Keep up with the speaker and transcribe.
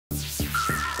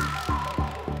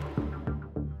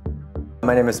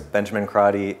My name is Benjamin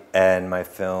Crotty, and my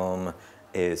film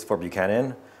is for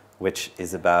Buchanan, which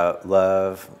is about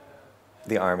love,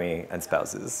 the army, and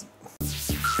spouses.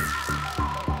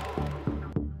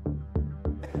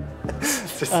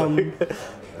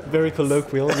 Very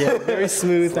colloquial, yeah, very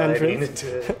smooth Sliding entrance.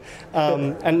 into it.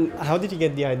 And how did you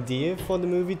get the idea for the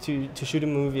movie to shoot a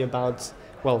movie about,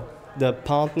 well, the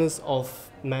partners of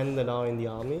men that are in the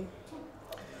army?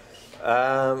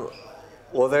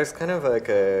 Well, there's kind of like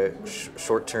a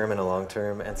short-term and a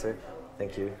long-term answer.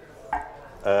 Thank you.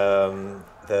 I'm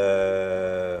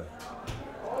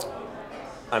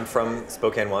from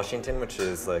Spokane, Washington, which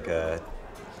is like a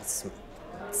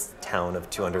town of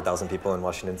 200,000 people in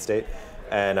Washington State.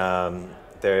 And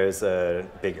there's a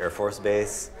big Air Force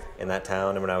base in that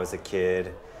town. And when I was a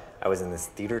kid, I was in this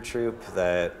theater troupe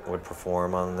that would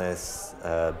perform on this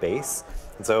base.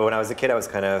 And so when I was a kid, I was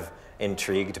kind of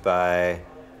intrigued by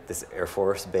this Air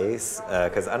Force base,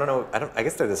 because I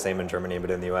guess they're the same in Germany,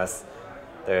 but in the US,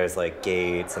 there's like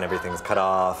gates and everything's cut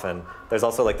off, and there's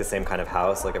also like the same kind of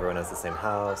house, like everyone has the same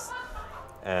house,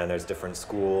 and there's different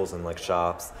schools and like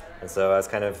shops, and so I was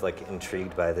kind of like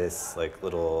intrigued by this like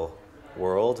little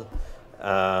world,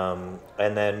 and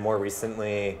then more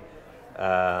recently,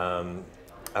 I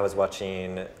was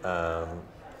watching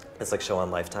this like show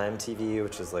on Lifetime TV,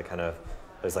 which is like kind of,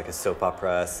 there's like a soap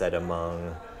opera set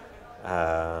among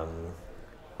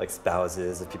like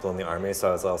spouses of people in the army, so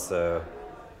I was also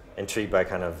intrigued by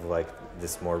kind of like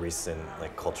this more recent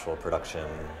like cultural production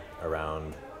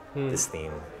around this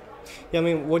theme. Yeah, I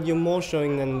mean, what you're more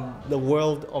showing than the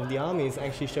world of the army is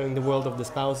actually showing the world of the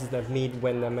spouses that meet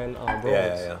when the men are abroad.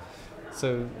 Yeah.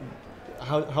 So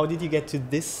how did you get to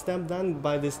this step then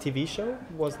by this TV show?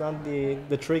 Was that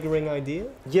the triggering idea?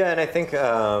 Yeah, and I think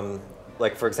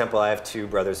like, for example, I have two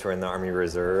brothers who are in the Army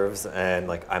Reserves, and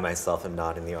like I myself am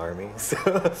not in the Army, so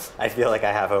I feel like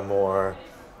I have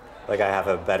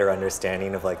a better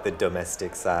understanding of like the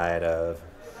domestic side of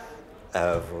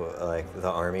like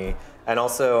the Army. And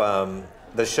also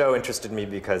the show interested me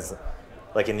because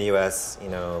like in the US, you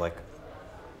know, like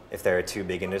if there are two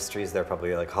big industries, they're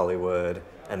probably like Hollywood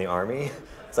and the Army.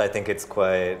 So I think it's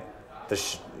quite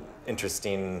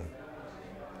interesting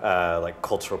like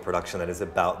cultural production that is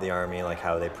about the Army, like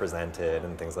how they present it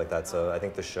and things like that. So I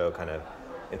think the show kind of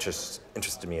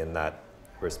interested me in that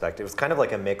respect. It was kind of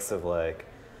like a mix of like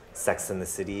Sex and the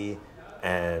City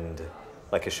and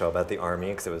like a show about the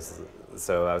Army, because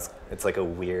it's like a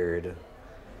weird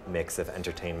mix of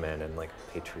entertainment and like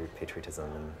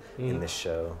patriotism in this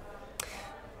show.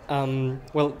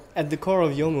 Well, at the core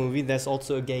of your movie, there's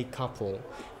also a gay couple.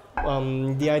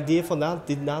 The idea for that,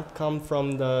 did that come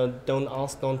from the don't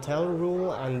ask, don't tell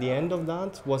rule, and the end of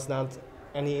that? Was that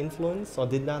any influence, or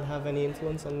did that have any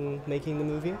influence on making the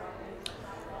movie?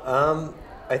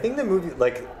 I think the movie,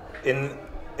 like in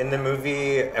the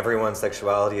movie, everyone's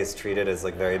sexuality is treated as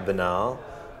like very banal.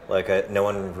 Like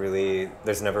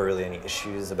there's never really any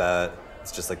issues about,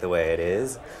 it's just like the way it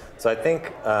is. So I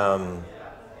think,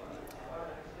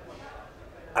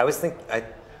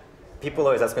 people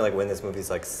always ask me like when this movie's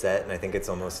like set, and I think it's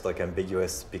almost like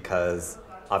ambiguous because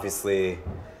obviously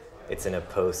it's in a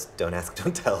post don't ask,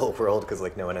 don't tell world, because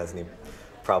like no one has any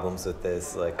problems with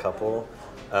this like couple.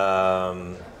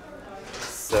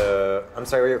 So I'm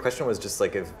sorry, what your question was, just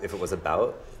like if it was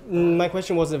about? My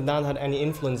question was if that had any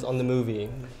influence on the movie.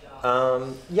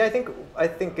 Yeah, I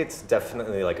think it's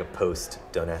definitely like a post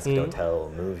don't ask, don't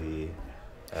tell movie.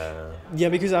 Yeah,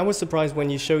 because I was surprised when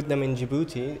you showed them in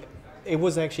Djibouti. It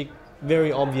was actually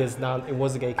very obvious that it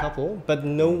was a gay couple, but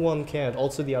no one cared.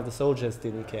 Also, the other soldiers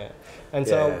didn't care. And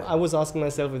so I was asking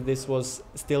myself if this was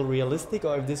still realistic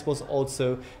or if this was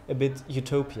also a bit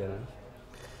utopian.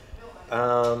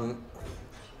 Well,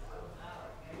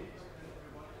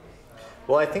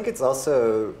 I think it's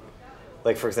also,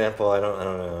 like, for example, I don't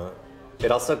know.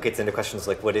 It also gets into questions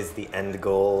like, what is the end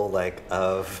goal, like,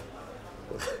 of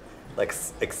like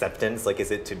acceptance? Like,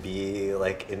 is it to be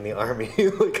like in the Army?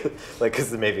 like,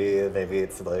 because maybe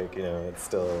it's like, you know, it's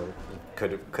still,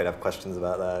 could have questions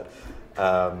about that.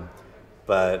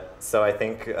 But so I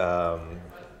think,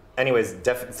 anyways,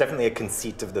 it's definitely a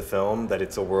conceit of the film that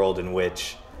it's a world in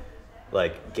which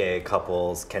like gay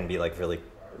couples can be like really,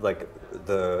 like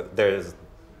there's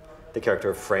the character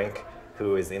of Frank,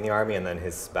 who is in the Army, and then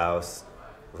his spouse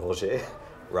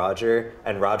Roger,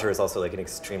 and Roger is also like an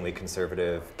extremely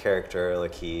conservative character.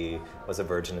 Like, he was a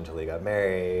virgin until he got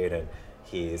married, and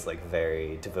he's like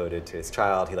very devoted to his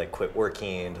child. He like quit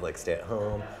working to like stay at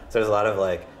home. So there's a lot of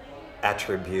like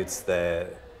attributes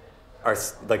that are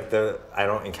like I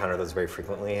don't encounter those very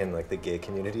frequently in like the gay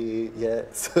community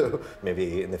yet. So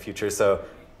maybe in the future. So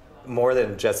more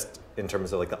than just in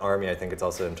terms of like the army, I think it's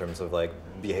also in terms of like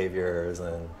behaviors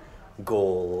and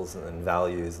goals and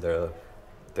values.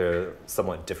 They're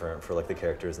somewhat different for like the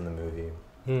characters in the movie.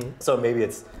 So maybe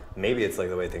it's like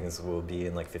the way things will be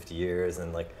in like 50 years,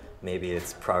 and like maybe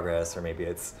it's progress or maybe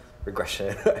it's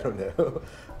regression. I don't know,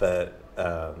 but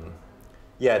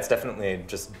yeah, it's definitely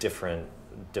just a different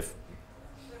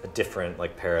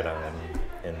like paradigm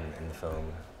in the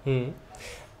film.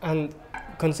 And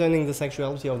concerning the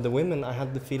sexuality of the women, I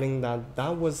had the feeling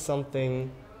that was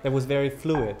something that was very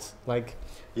fluid. Like,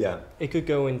 yeah, it could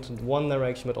go into one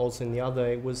direction, but also in the other.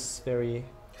 It was very...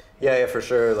 Yeah, for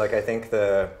sure. Like, I think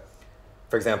for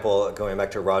example, going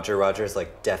back to Roger's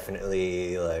like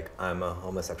definitely like, I'm a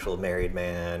homosexual married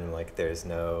man. Like, there's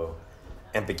no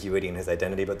ambiguity in his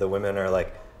identity, but the women are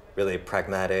like really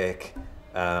pragmatic.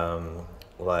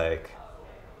 Like,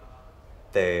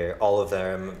 all of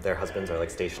them, their husbands are like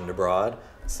stationed abroad.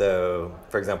 So,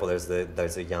 for example,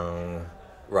 there's a young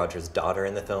Roger's daughter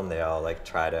in the film. They all like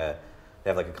they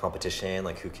have like a competition,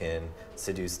 like who can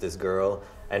seduce this girl.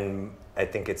 And I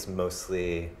think it's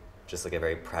mostly just like a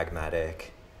very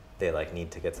pragmatic, they like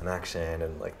need to get some action,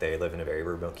 and like they live in a very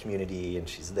remote community and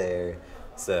she's there.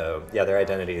 So yeah, their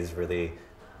identity is really,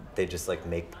 they just like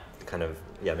make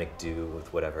do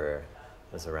with whatever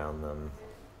is around them.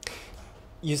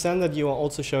 You said that you are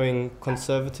also showing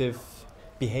conservative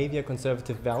behavior,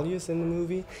 conservative values in the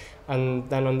movie, and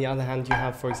then on the other hand you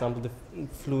have, for example, the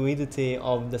fluidity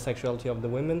of the sexuality of the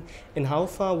women. In how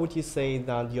far would you say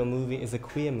that your movie is a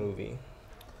queer movie?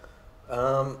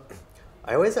 I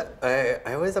always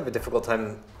have a difficult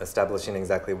time establishing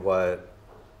exactly what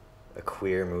a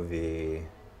queer movie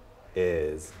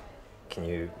is. Can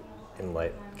you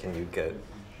get...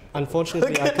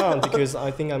 Unfortunately, I can't, because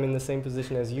I think I'm in the same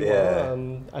position as you are.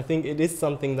 I think it is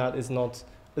something that is not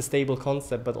a stable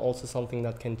concept, but also something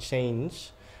that can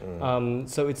change.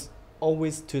 So it's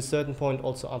always, to a certain point,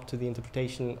 also up to the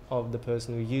interpretation of the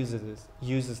person who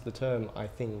uses the term, I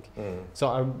think.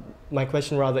 So my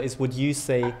question rather is, would you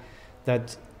say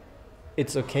that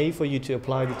it's okay for you to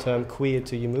apply the term queer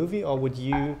to your movie, or would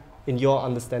you, in your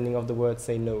understanding of the word,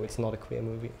 say no, it's not a queer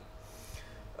movie?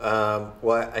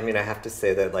 Well, I mean, I have to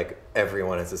say that like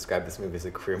everyone has described this movie as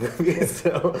a queer movie,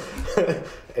 so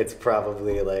it's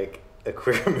probably like a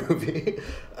queer movie.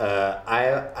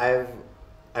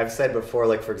 I've said before,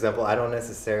 like, for example, I don't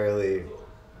necessarily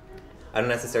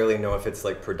know if it's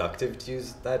like productive to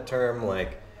use that term.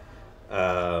 Like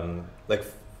I've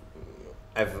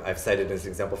cited as an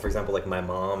example, for example, like my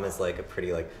mom is like a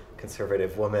pretty like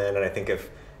conservative woman, and I think if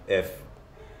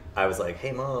I was like,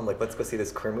 hey mom, like let's go see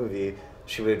this queer movie,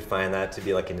 she would find that to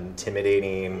be like an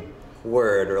intimidating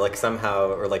word, or like somehow,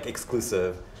 or like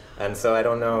exclusive. And so I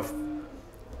don't know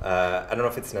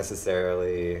if it's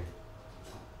necessarily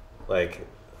like,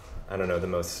 I don't know, the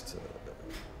most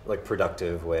like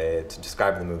productive way to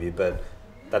describe the movie, but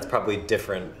that's probably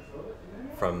different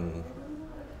from,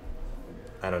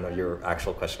 I don't know, your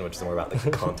actual question, which is more about like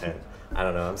the content. I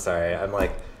don't know, I'm sorry. I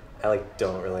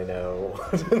don't really know.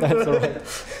 That's all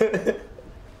right.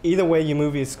 Either way, your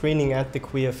movie is screening at the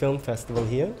Queer Film Festival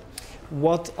here.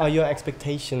 What are your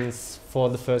expectations for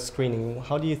the first screening?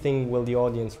 How do you think will the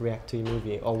audience react to your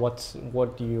movie, or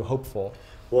what do you hope for?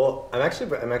 Well, I'm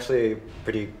actually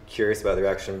pretty curious about the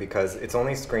reaction, because it's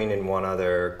only screened in one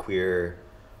other queer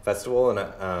festival,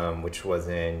 and which was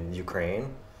in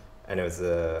Ukraine, and it was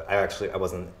I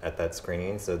wasn't at that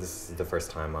screening, so this is the first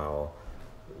time I'll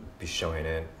be showing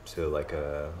it to like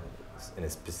in a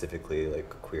specifically like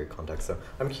queer context. So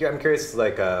I'm curious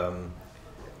like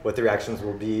what the reactions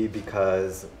will be,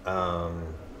 because I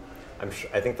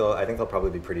think they'll probably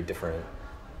be pretty different.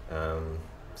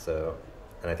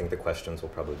 And I think the questions will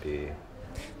probably be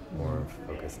more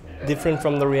focused. Different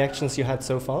from the reactions you had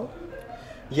so far?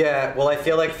 Yeah, well, I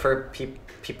feel like for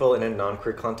people in a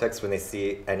non-queer context, when they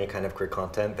see any kind of queer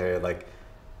content,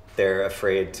 they're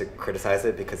afraid to criticize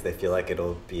it, because they feel like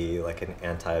it'll be like an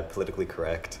anti-politically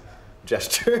correct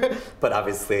gesture. But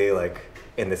obviously, like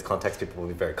in this context, people will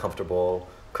be very comfortable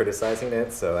criticizing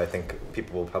it. So I think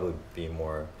people will probably be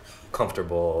more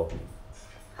comfortable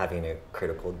having a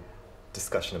critical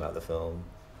discussion about the film,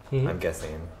 I'm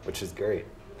guessing, which is great.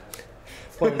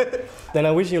 Well, then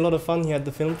I wish you a lot of fun here at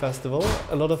the film festival,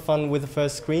 a lot of fun with the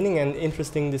first screening and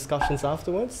interesting discussions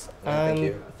afterwards. Thank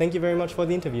you. Thank you very much for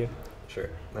the interview. Sure,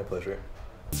 my pleasure.